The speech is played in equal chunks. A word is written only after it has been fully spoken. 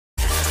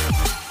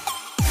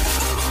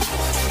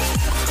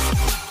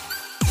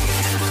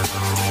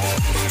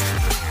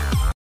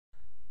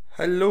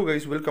Hello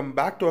guys, welcome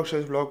back to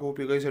Akshay's vlog. Hope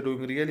you guys are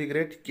doing really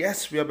great.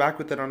 Yes, we are back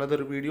with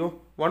another video.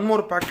 One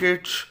more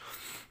package.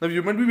 Now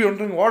you might be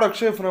wondering what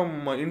Akshay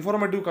from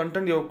informative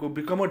content you have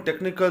become a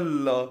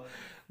technical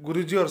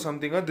Guruji or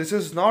something. This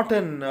is not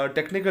an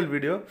technical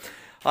video.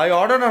 I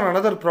ordered on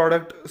another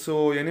product.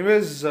 So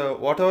anyways,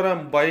 whatever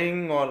I'm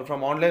buying or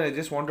from online, I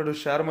just wanted to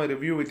share my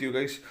review with you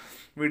guys.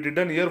 We did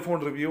an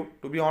earphone review.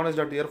 To be honest,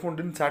 that earphone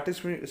didn't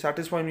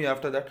satisfy me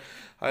after that.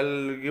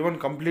 I'll give a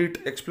complete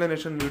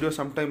explanation video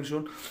sometime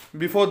soon.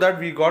 Before that,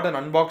 we got an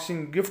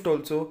unboxing gift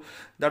also.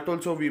 That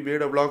also we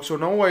made a vlog. So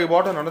now I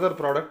bought another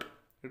product.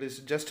 It is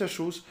just a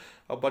shoes,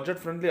 a budget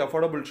friendly,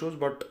 affordable shoes.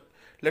 But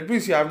let me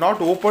see, I have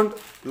not opened.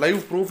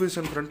 Live proof is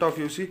in front of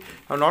you. See,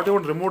 I have not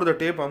even removed the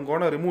tape. I'm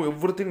gonna remove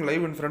everything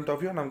live in front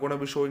of you and I'm gonna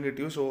be showing it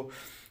to you. So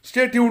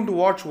stay tuned to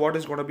watch what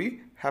is gonna be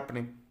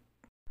happening.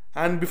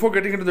 And before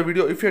getting into the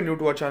video, if you're new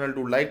to our channel,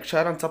 do like,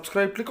 share and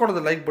subscribe. Click on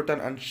the like button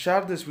and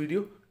share this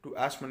video to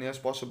as many as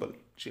possible.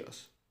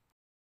 Cheers.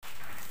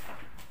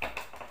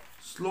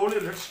 Slowly,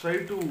 let's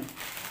try to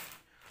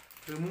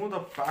remove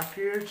the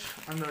package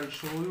and I'll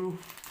show you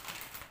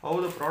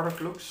how the product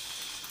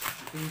looks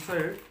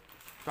inside.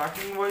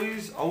 Packing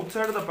wise,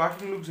 outside the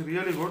packing looks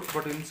really good,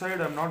 but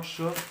inside I'm not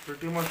sure,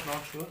 pretty much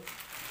not sure.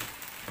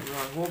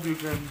 I hope you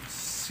can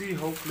see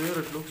how clear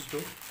it looks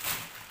though.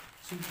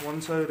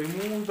 Once I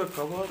remove the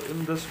cover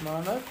in this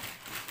manner,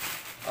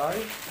 let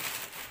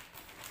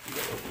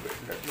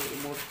me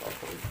remove the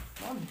cover.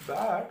 Not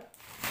bad,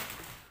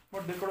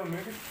 but they could have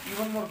made it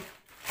even more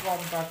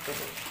compact. So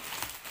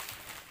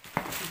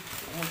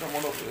much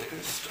amount of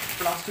waste.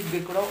 Plastic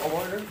they could have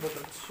avoided, but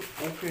that's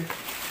okay.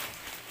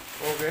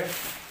 Okay.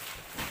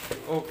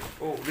 Oh,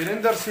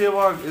 Virender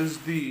Sehwag is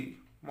the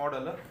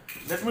model.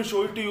 Let me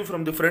show it to you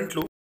from the front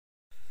look.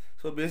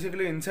 So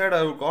basically inside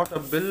I've got a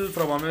bill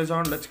from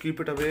Amazon. Let's keep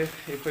it away.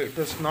 If it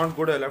is not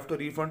good, I'll have to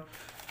refund.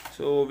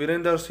 So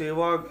Virender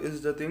Sehwag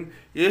is the thing.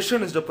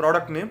 Asian is the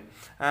product name.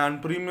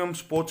 And premium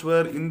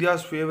sportswear,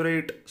 India's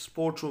favorite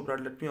sports shoe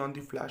brand. Let me on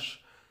the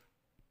flash.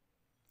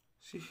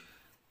 See.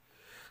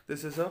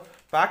 This is a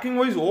packing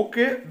wise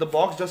okay. The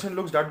box doesn't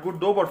look that good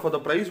though. But for the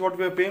price what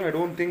we are paying, I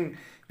don't think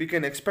we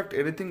can expect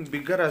anything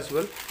bigger as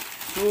well.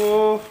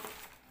 So,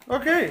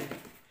 okay.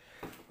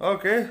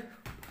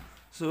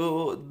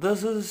 So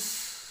this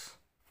is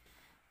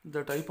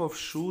the type of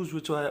shoes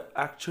which I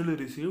actually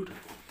received.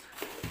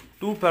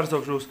 2 pairs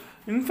of shoes.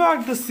 In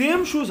fact, the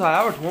same shoes I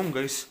have at home,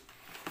 guys.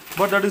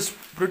 But that is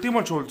pretty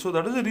much old. So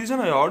that is the reason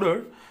I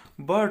ordered.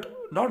 But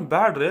not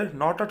bad, right?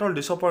 Not at all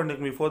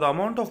disappointing me. For the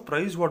amount of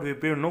price what we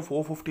paid, no,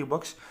 450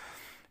 bucks.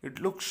 It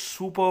looks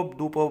super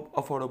duper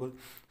affordable.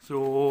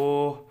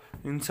 So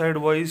inside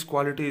wise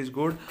quality is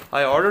good.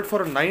 I ordered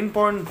for a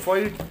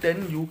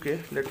 9.510 UK.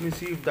 Let me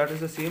see if that is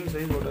the same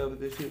size whatever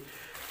they see.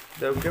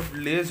 They have kept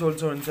lace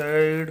also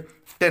inside.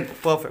 10,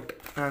 perfect.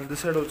 And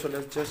this side also,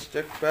 let's just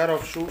check. Pair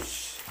of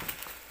shoes.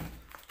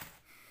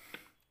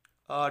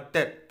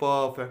 10,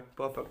 perfect.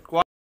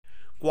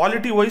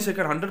 Quality wise, I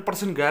can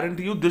 100%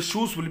 guarantee you this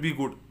shoes will be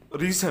good.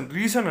 Reason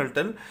I'll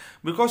tell.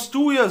 Because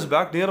 2 years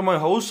back near my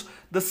house,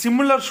 the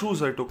similar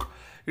shoes I took.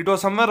 It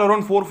was somewhere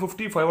around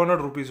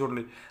 450-500 rupees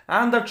only.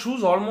 And that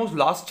shoes almost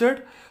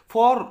lasted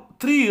for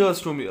 3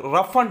 years to me.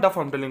 Rough and tough,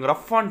 I'm telling.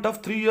 Rough and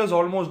tough, 3 years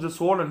almost the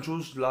sole and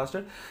shoes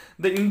lasted.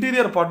 The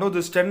interior part, no,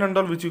 this 10 and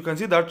all which you can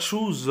see, that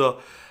shoes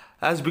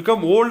has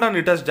become old and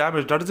it has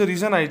damaged. That is the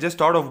reason I just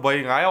thought of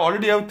buying. I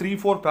already have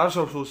 3-4 pairs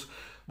of shoes.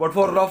 But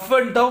for rough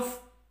and tough,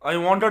 I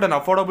wanted an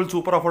affordable,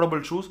 super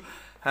affordable shoes.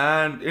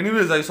 And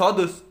anyways, I saw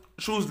this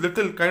shoes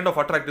little kind of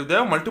attractive. They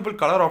have multiple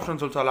color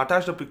options also. I'll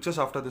attach the pictures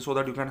after this so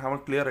that you can have a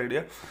clear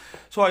idea.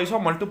 So I saw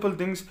multiple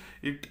things.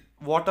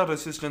 Water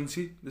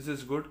resistancy, this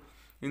is good.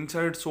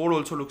 Inside sole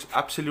also looks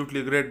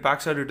absolutely great.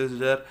 Backside it is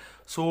there.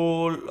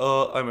 Sole,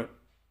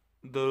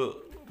 the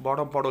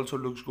bottom part also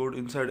looks good.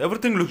 Inside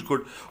everything looks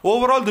good.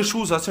 Overall the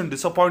shoes hasn't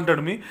disappointed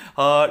me.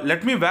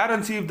 Let me wear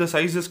and see if the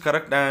size is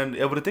correct and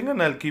everything,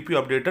 and I'll keep you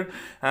updated.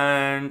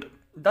 And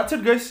that's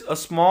it, guys. A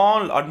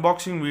small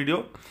unboxing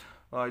video.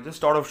 I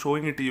just thought of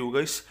showing it to you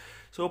guys.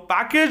 So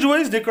package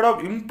wise they could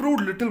have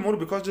improved little more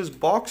because this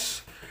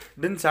box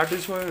didn't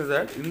satisfy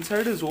that.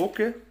 Inside is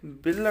okay.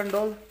 Bill and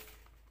all.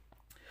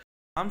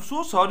 I'm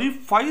so sorry,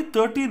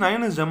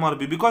 539 is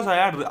MRP because I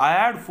had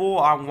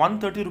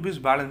 130 rupees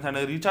balance and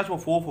I recharged for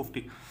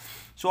 450.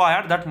 So I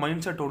had that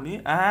mindset only,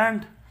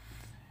 and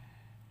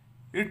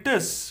it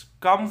is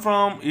come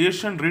from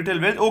Asian retail.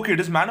 Well, okay,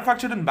 it is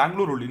manufactured in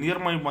Bangalore only, near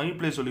my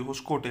place only,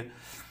 Hoskote.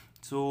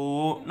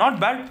 So not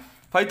bad.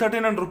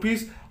 539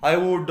 rupees. I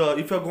would,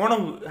 if you're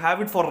gonna have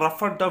it for rough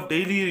and tough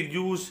daily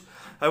use,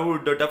 I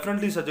would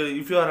definitely suggest,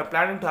 if you are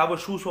planning to have a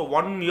shoes for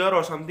 1 year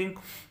or something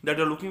that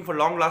you're looking for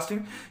long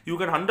lasting, you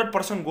can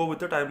 100% go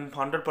with it. I'm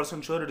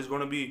 100% sure it is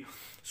going to be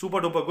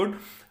super duper good.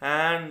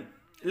 And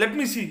let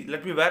me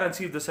wear and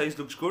see if the size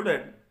looks good.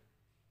 And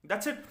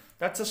that's it.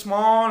 That's a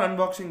small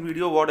unboxing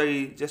video what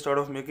I just thought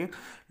of making.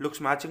 Looks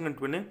matching and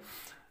twinning.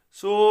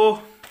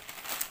 So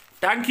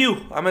thank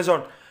you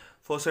Amazon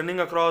for sending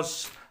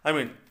across,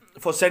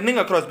 for sending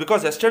across,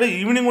 because yesterday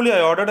evening only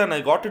I ordered and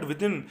I got it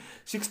within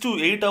 6 to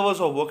 8 hours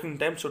of working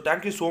time. So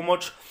thank you so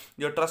much,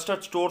 your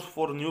trusted stores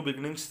for new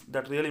beginnings.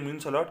 That really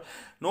means a lot.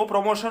 No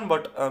promotion,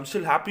 but I'm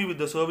still happy with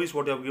the service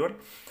what you have given.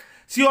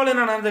 See you all in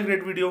another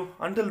great video.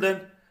 Until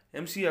then,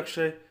 MC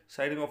Akshay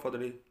signing off for the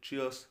day.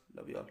 Cheers.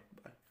 Love you all.